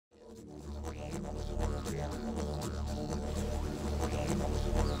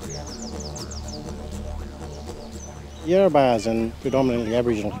Yarrabah and predominantly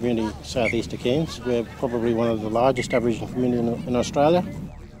Aboriginal community southeast of Cairns. We're probably one of the largest Aboriginal community in Australia.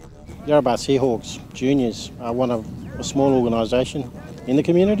 Yarrabah Seahawks Juniors are one of a small organisation in the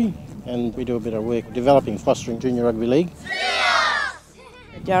community, and we do a bit of work developing, fostering junior rugby league.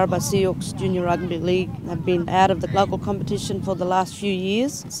 Yarrabah Seahawks Junior Rugby League have been out of the local competition for the last few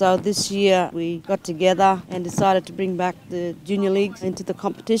years. So this year we got together and decided to bring back the junior leagues into the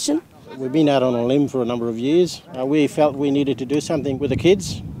competition. We've been out on a limb for a number of years. We felt we needed to do something with the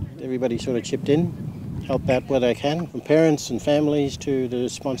kids. Everybody sort of chipped in, helped out where they can, from parents and families to the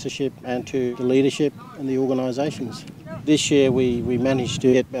sponsorship and to the leadership and the organisations. This year we managed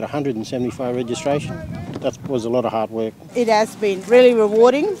to get about 175 registration. That was a lot of hard work. It has been really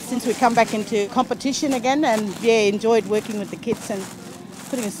rewarding since we come back into competition again, and enjoyed working with the kids and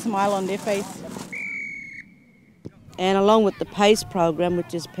putting a smile on their face. And along with the PACE program,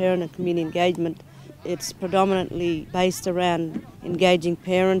 which is parent and community engagement, it's predominantly based around engaging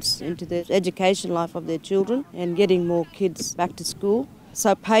parents into the education life of their children and getting more kids back to school.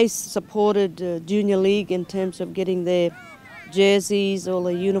 So PACE supported Junior League in terms of getting their jerseys, all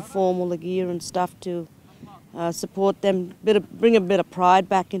the uniform, all the gear and stuff to support them, bring a bit of pride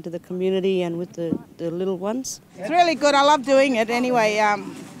back into the community and with the little ones. It's really good. I love doing it anyway,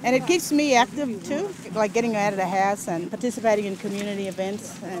 and it keeps me active too, like getting out of the house and participating in community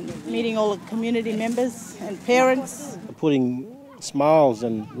events and meeting all the community members and parents. Putting smiles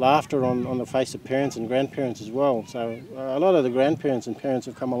and laughter on the face of parents and grandparents as well. So a lot of the grandparents and parents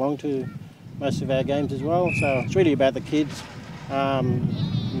have come along to most of our games as well. So it's really about the kids,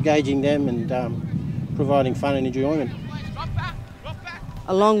 engaging them and providing fun and enjoyment.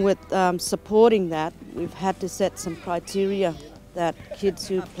 Along with supporting that, we've had to set some criteria that kids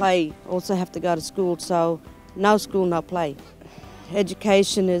who play also have to go to school, so no school, no play.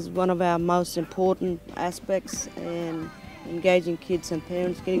 Education is one of our most important aspects, and engaging kids and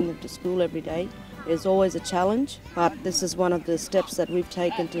parents, getting them to school every day is always a challenge, but this is one of the steps that we've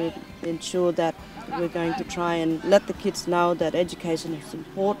taken to ensure that we're going to try and let the kids know that education is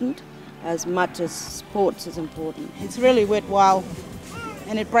important as much as sports is important. It's really worthwhile,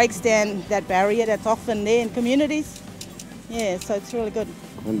 and it breaks down that barrier that's often there in communities. Yeah, so it's really good.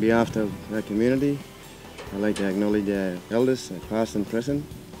 On behalf of our community, I'd like to acknowledge our elders, past and present,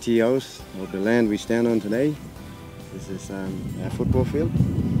 TOs of the land we stand on today. This is our football field,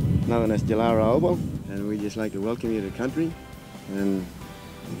 known as Yarrabah, and we just like to welcome you to the country and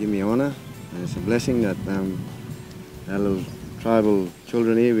give me honour. And it's a blessing that our little tribal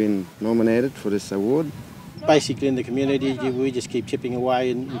children here been nominated for this award. Basically in the community we just keep chipping away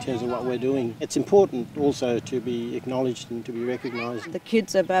in terms of what we're doing. It's important also to be acknowledged and to be recognised. The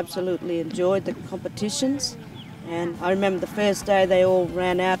kids have absolutely enjoyed the competitions, and I remember the first day they all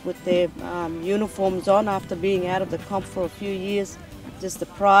ran out with their uniforms on after being out of the comp for a few years. Just the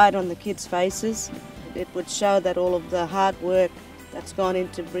pride on the kids' faces. It would show that all of the hard work that's gone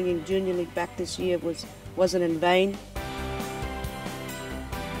into bringing Junior League back this year wasn't in vain.